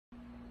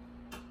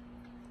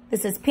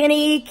This is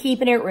Penny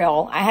keeping it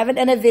real. I haven't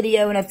done a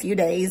video in a few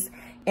days,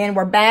 and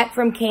we're back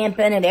from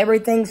camping, and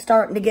everything's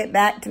starting to get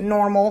back to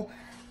normal.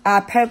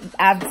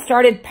 I've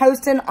started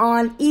posting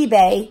on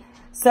eBay,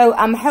 so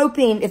I'm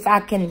hoping if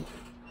I can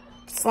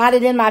slide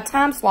it in my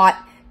time slot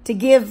to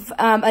give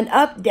an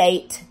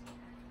update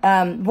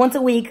once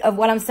a week of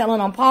what I'm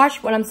selling on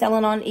Posh, what I'm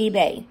selling on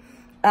eBay.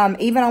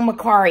 Even on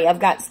Mercari,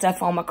 I've got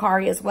stuff on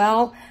Mercari as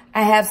well.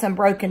 I have some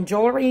broken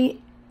jewelry,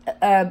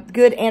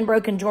 good and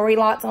broken jewelry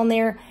lots on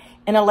there.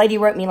 And a lady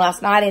wrote me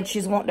last night and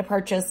she's wanting to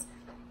purchase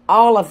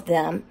all of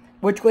them,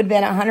 which would have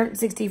been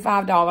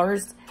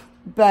 $165.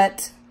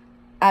 But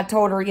I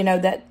told her, you know,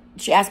 that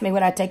she asked me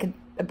would I take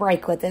a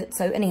break with it.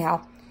 So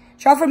anyhow,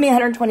 she offered me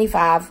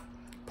 $125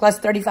 plus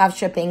 $35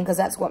 shipping because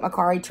that's what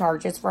Mercari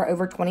charges for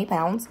over 20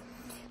 pounds.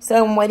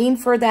 So I'm waiting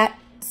for that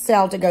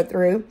sale to go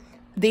through.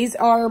 These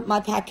are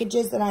my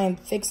packages that I am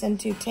fixing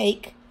to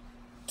take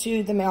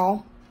to the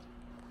mail.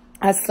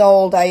 I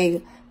sold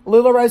a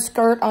LuLaRoe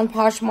skirt on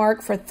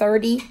Poshmark for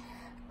 $30.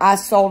 I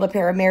sold a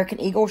pair of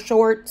American Eagle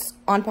shorts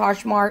on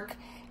Poshmark.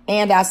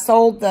 And I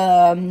sold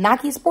the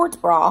Nike sports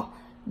bra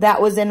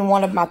that was in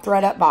one of my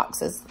thread-up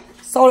boxes.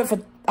 Sold it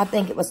for, I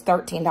think it was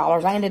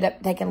 $13. I ended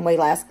up taking way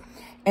less.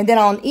 And then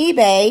on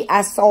eBay,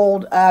 I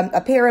sold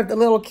a pair of the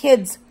little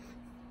kids...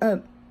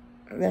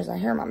 there's a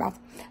hair in my mouth.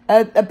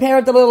 A pair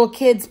of the little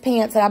kids'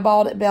 pants that I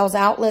bought at Bell's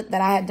Outlet that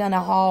I had done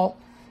a haul,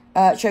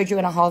 showed you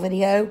in a haul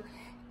video.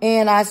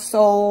 And I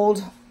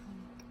sold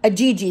a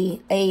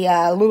Gigi, a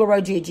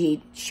LuLaRoe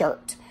Gigi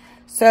shirt.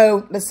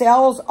 So the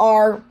sales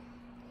are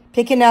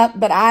picking up,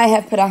 but I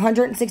have put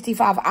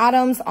 165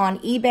 items on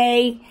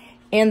eBay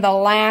in the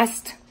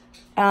last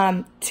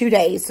 2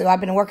 days. So I've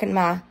been working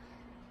my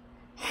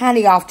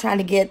handy off trying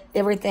to get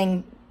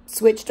everything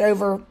switched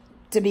over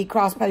to be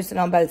cross-posted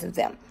on both of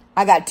them.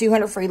 I got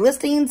 200 free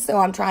listings, so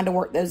I'm trying to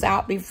work those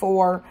out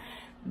before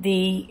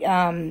the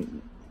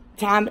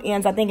time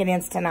ends. I think it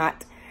ends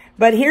tonight.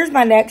 But here's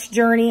my next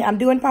journey. I'm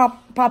doing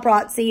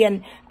paparazzi,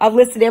 and I've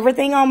listed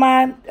everything on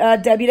my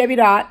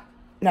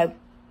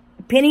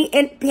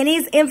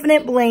Penny's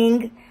Infinite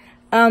Bling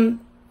on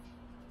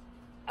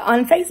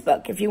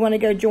Facebook. If you want to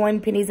go join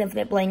Penny's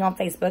Infinite Bling on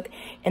Facebook,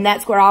 and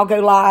that's where I'll go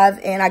live.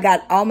 And I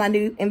got all my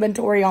new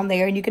inventory on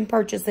there, and you can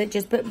purchase it.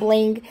 Just put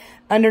Bling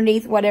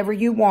underneath whatever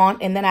you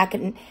want, and then I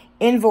can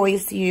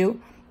invoice you.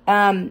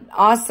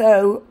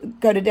 Also,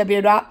 go to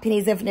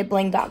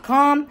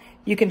www.pennysinfinitebling.com.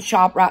 You can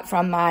shop right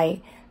from my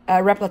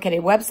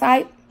replicated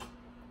website.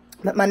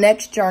 But my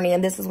next journey,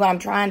 and this is what I'm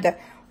trying to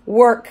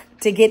work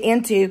to get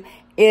into,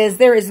 is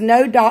there is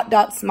no ...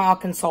 Smile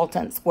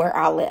consultants where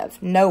I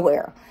live.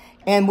 Nowhere.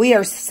 And we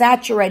are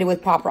saturated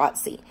with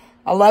paparazzi.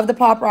 I love the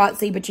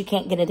paparazzi, but you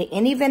can't get into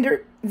any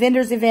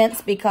vendors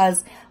events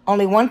because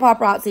only one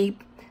paparazzi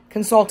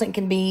consultant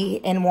can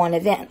be in one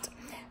event.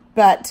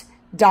 But ...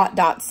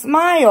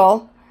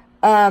 Smile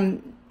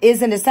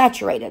isn't as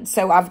saturated.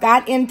 So I've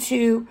got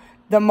into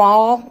the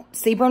mall,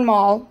 Sebring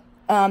Mall.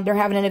 They're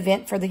having an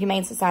event for the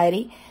Humane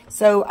Society.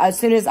 So as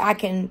soon as I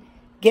can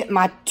get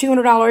my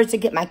 $200 to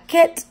get my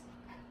kit,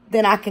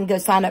 then I can go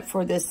sign up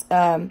for this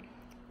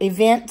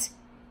event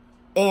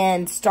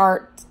and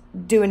start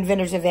doing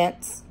vendors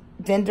events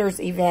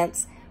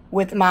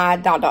with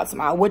my ...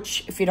 Smile,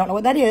 which, if you don't know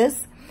what that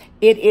is,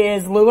 it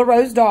is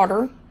LuLaRoe's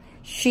daughter.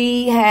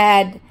 She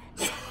had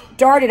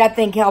started, I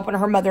think, helping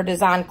her mother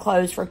design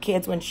clothes for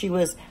kids when she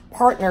was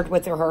partnered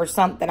with her or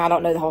something. I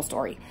don't know the whole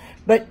story.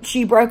 But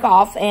she broke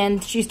off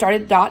and she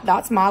started ...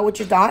 Smile, which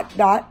is ...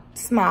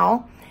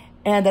 Smile.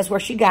 And that's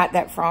where she got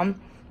that from.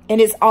 And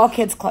it's all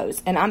kids'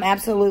 clothes. And I'm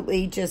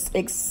absolutely just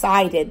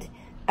excited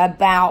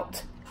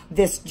about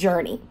this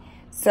journey.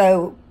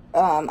 So,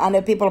 I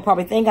know people will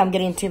probably think I'm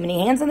getting too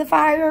many hands in the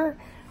fire.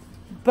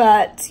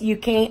 But you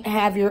can't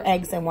have your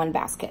eggs in one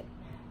basket.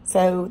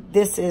 So,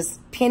 this is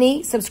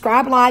Penny.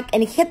 Subscribe, like,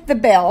 and hit the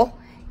bell.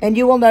 And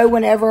you will know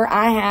whenever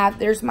I have...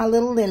 There's my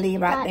little Lily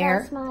right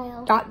there.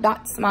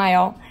 Smile.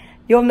 Smile.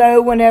 You'll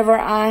know whenever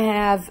I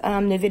have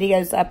new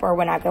videos up or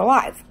when I go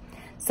live.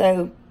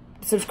 So,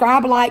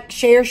 subscribe, like,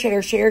 share.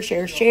 Go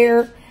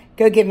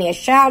give me a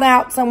shout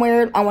out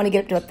somewhere. I want to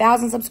get up to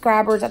 1,000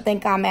 subscribers. I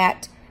think I'm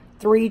at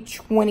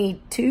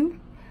 322.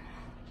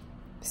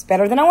 It's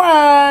better than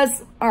I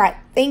was. All right.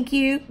 Thank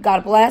you.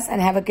 God bless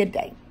and have a good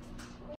day.